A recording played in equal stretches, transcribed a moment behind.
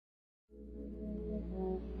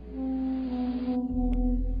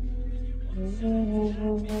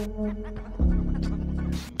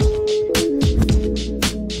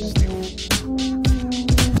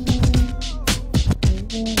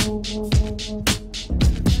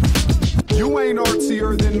ain't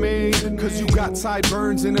artsier than me, cause you got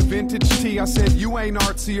sideburns and a vintage tee. I said you ain't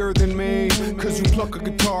artsier than me, cause you pluck a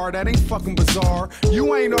guitar, that ain't fucking bizarre.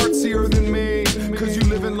 You ain't artsier than me, cause you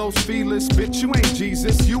live in Los Feliz, bitch, you ain't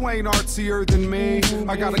Jesus. You ain't artsier than me.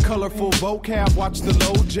 I got a colorful vocab, watch the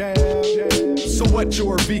low jab. So what,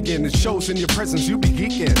 you're a vegan, it shows in your presence, you be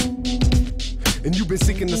geeking. And you've been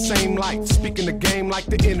seeking the same light, speaking the game like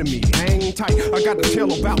the enemy. Hang tight, I got a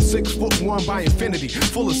tail about 6'1" by infinity,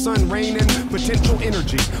 full of sun, rain, and potential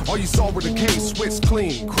energy. All you saw were the K-Swiss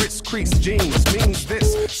clean, crease jeans, means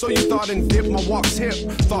this. So you thought and dip, my walk's hip,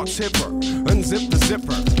 thoughts hipper, unzip the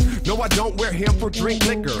zipper. No, I don't wear hemp or drink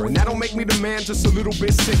liquor, and that don't make me the man, just a little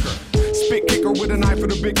bit sicker. Spit kicker with a knife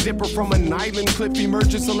and a big dipper, from an island cliff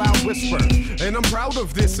emerges a loud whisper. And I'm proud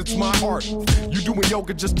of this, it's my art. You doing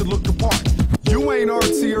yoga just to look apart. You ain't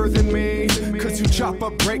artsier than me, cause you chop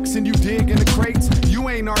up breaks and you dig in the crates. You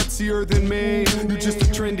ain't artsier than me, you just a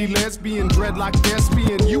trendy lesbian, dreadlock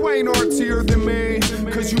thespian. You ain't artsier than me,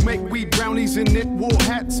 cause you make weed brownies and knit wool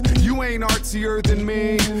hats. You ain't artsier than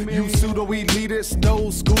me, you pseudo-elitist,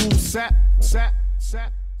 old school sap.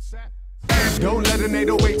 Don't let an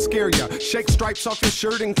 808 scare ya. Shake stripes off your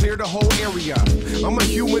shirt and clear the whole area. I'm a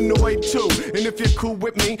humanoid too, and if you're cool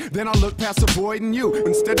with me, then I look past avoiding you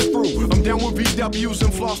instead of through. I'm down with VWs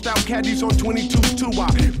and flossed out caddies on 22s too.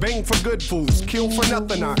 I bang for good fools, kill for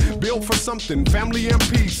nothing. I build for something, family and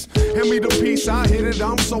peace. Hand me the peace, I hit it,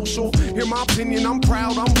 I'm social. Hear my opinion, I'm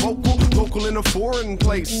proud, I'm vocal. Local in a foreign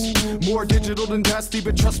place. More digital than dusty,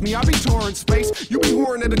 but trust me, I be touring space. You be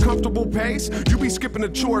whoring at a comfortable pace. You be skipping a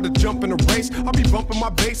chore to jump in a race. I'll be bumping my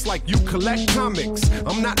bass like you collect comics.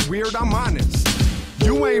 I'm not weird, I'm honest.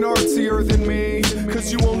 You ain't artsier than me,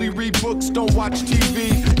 cause you only read books, don't watch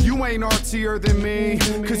TV. You ain't artsier than me,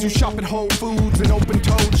 cause you shop at Whole Foods and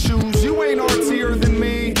open-toed shoes. You ain't artsier than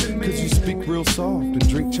me, cause you speak real soft and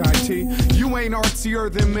drink chai tea. You ain't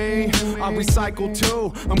artsier than me, I recycle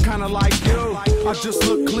too, I'm kinda like you. I just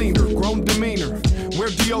look cleaner, grown demeanor. Wear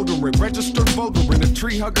deodorant, registered voter, and a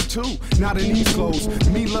tree hugger too. Not in these clothes,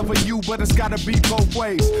 me loving you, but it's gotta be both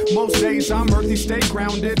ways. Most days I'm earthy, stay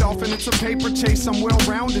grounded. Often it's a paper chase, I'm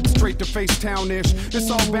well-rounded, straight to face town-ish. It's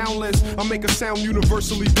all boundless, I make a sound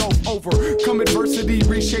universally dope. Overcome adversity,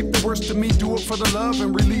 reshape the worst of me, do it for the love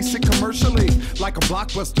and release it commercially. Like a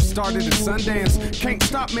blockbuster started at Sundance. Can't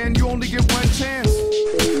stop, man, you only get one chance.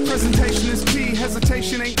 Presentation is key,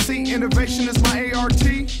 hesitation ain't C. Innovation is my ART.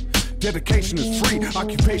 Dedication is free,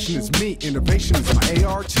 occupation is me, innovation is my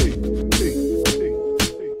ART.